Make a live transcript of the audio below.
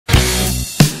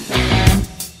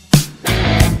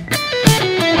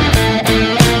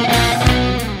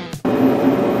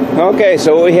Okay,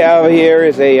 so what we have here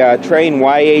is a Trane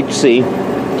YHC,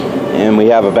 and we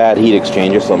have a bad heat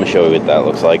exchanger, so let me show you what that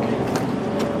looks like.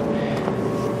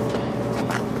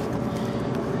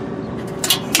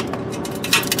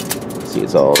 See,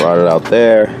 it's all rotted out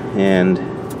there, and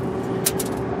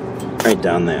right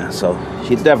down there, so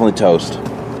she's definitely toast.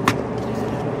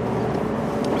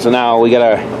 So now we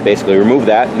gotta basically remove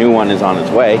that. New one is on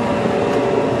its way.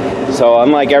 So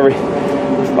unlike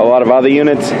a lot of other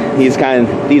units, these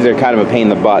are kind of a pain in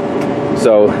the butt.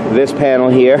 So this panel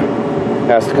here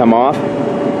has to come off.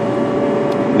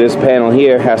 This panel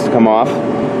here has to come off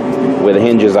where the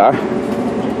hinges are.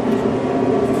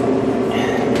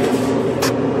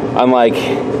 Unlike,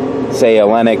 say, a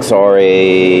Lennox or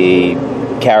a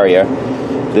Carrier,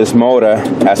 this motor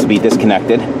has to be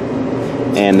disconnected,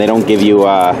 and they don't give you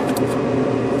a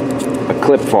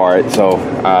clip for it, so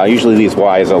usually these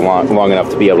wires are long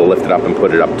enough to be able to lift it up and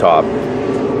put it up top.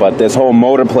 But this whole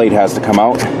motor plate has to come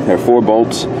out. There are 4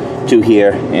 bolts, 2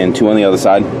 here and 2 on the other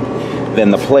side.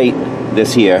 Then the plate,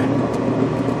 this here,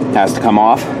 has to come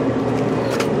off.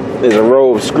 There's a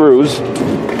row of screws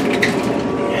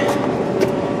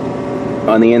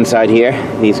on the inside here.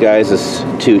 These guys, is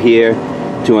 2 here,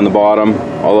 2 on the bottom.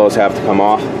 All those have to come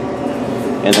off.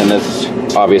 And then this,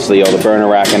 obviously, all the burner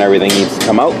rack and everything needs to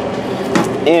come out.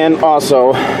 And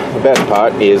also, the best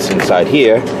part is inside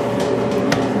here.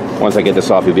 Once I get this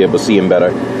off, you'll be able to see them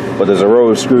better. But there's a row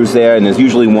of screws there, and there's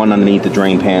usually one underneath the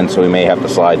drain pan, so we may have to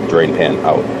slide the drain pan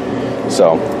out.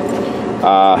 So,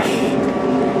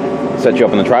 set you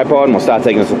up on the tripod, and we'll start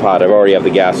taking this apart. I already have the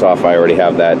gas off. I already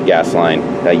have that gas line.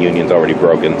 That union's already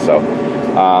broken. So,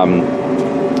 I'm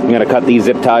going to cut these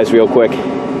zip ties real quick.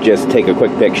 Just take a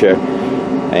quick picture,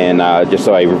 and just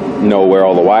so I know where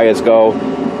all the wires go.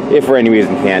 If for any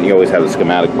reason you can't, you always have the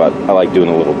schematic, but I like doing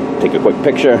take a quick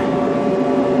picture.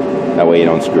 That way you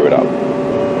don't screw it up.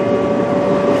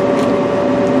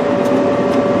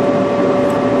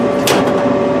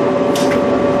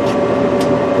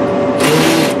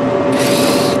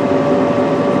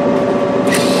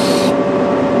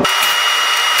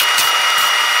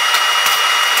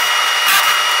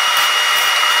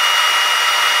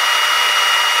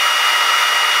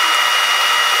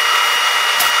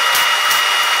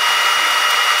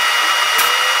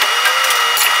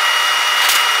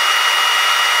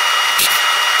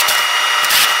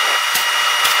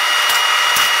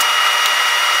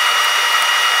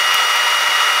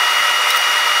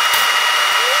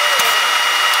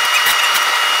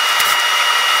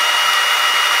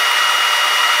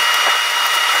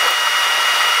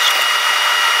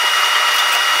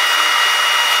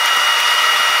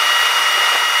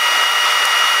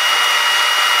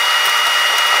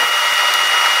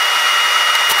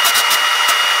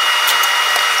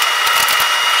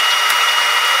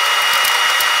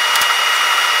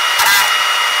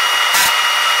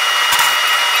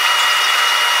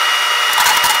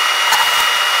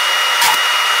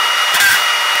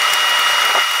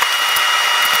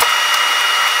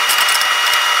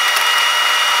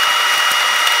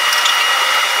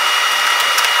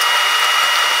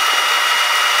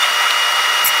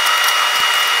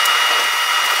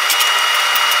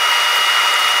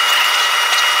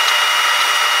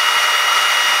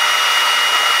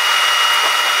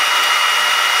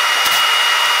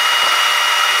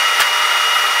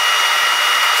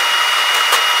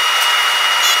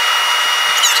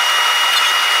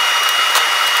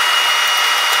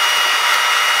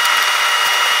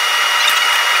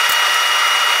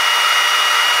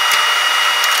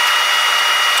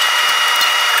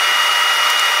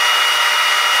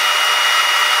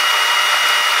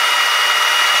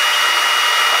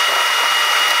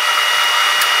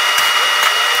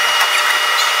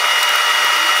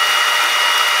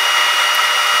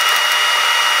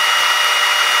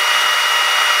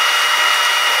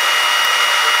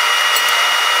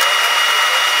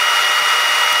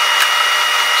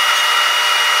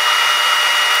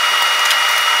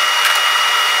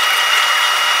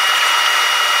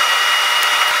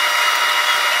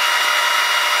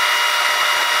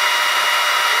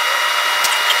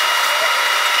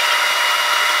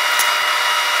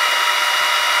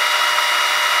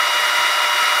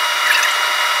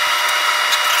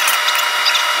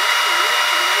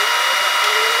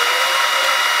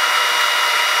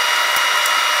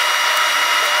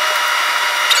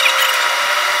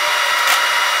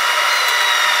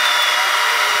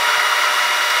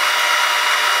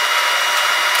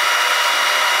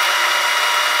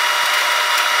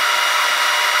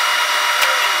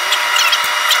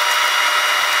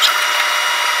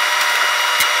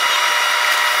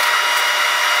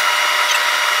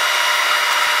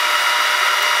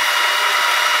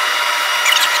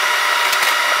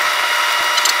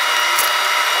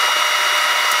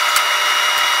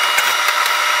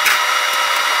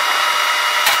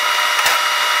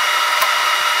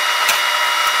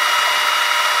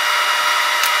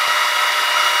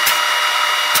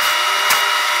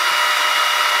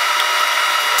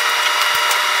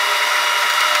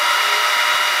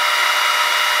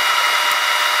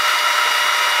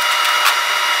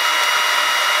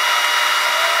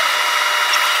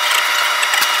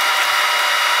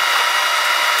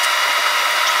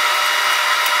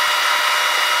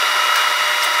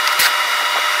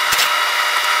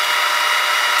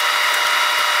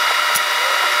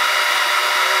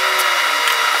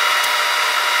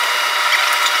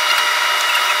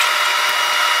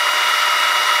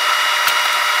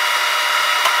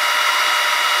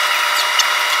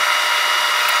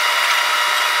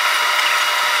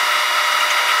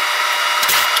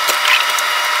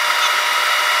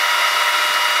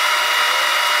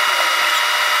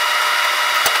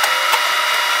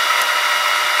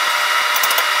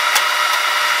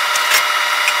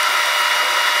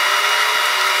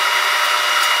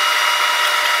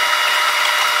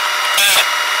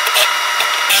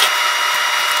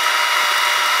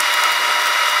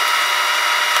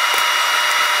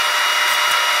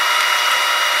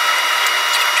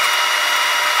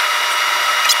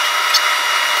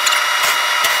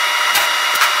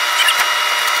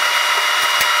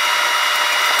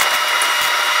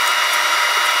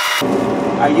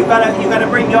 You gotta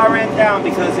bring your end down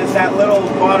because it's that little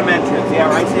bottom entrance. Yeah,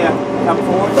 right there. Come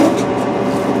forward.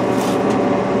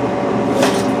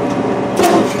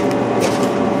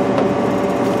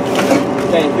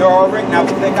 Okay, you're over it. Now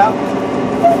pick up.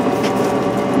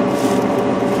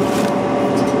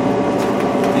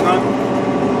 Hang on.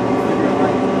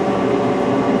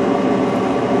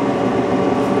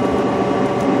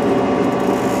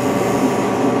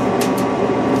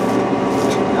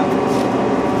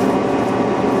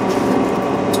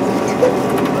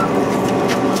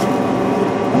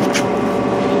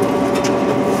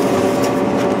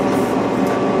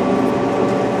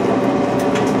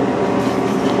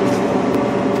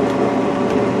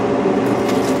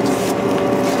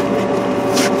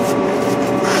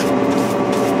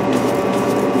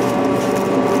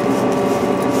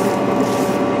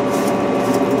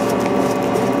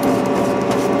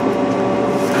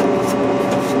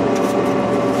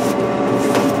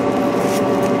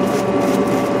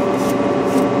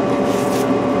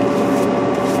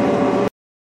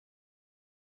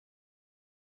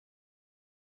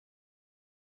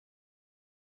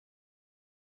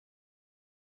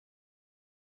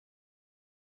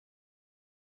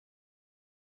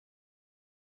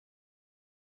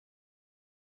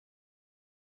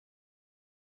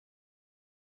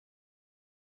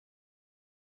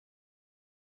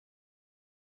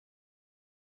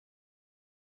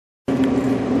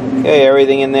 Okay,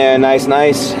 everything in there nice.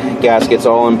 Gaskets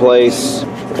all in place.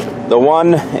 The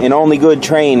one and only good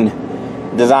Trane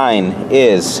design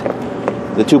is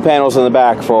the two panels in the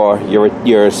back for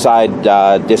your side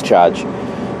discharge,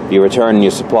 your return and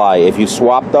your supply. If you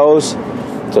swap those,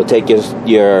 so take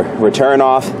your return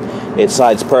off, it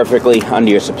slides perfectly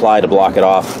under your supply to block it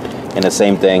off, and the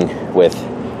same thing with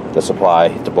the supply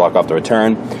to block off the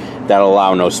return. That'll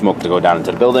allow no smoke to go down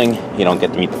into the building. You don't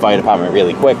get to meet the fire department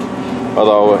really quick.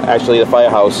 Although, actually, the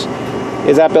firehouse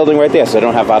is that building right there, so I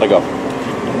don't have far to go.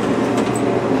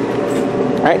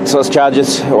 Alright, so let's charge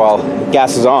this while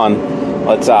gas is on.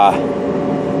 Let's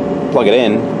plug it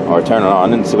in, or turn it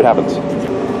on, and see what happens. Alright,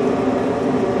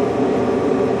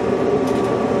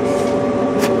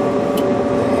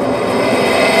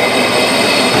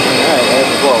 there's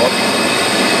the blow up.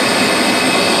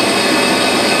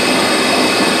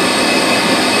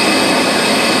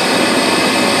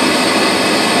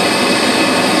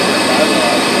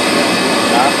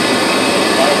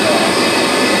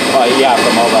 Yeah,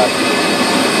 from all that.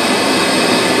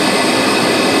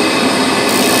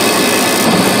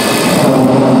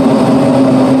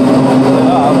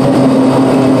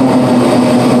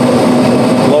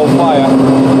 Low fire.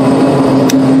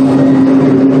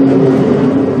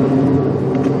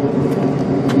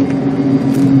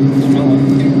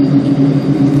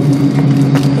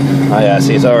 Oh yeah,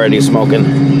 see, it's already smoking.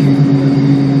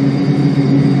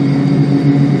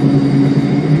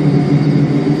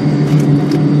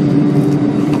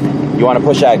 You want to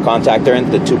push that contactor in,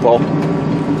 the 2-pole?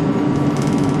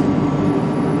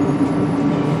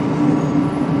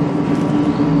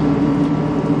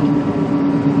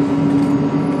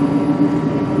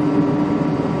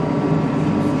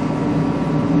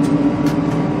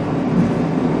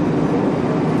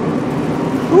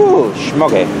 Ooh,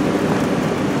 smoky.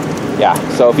 Yeah,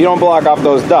 so if you don't block off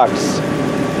those ducts,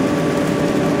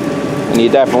 then you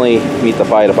definitely meet the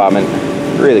fire department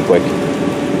really quick.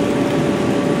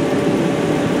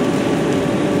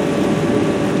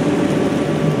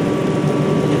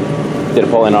 Did it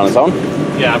pull in on its own?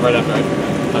 Yeah, right after I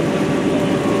touched it.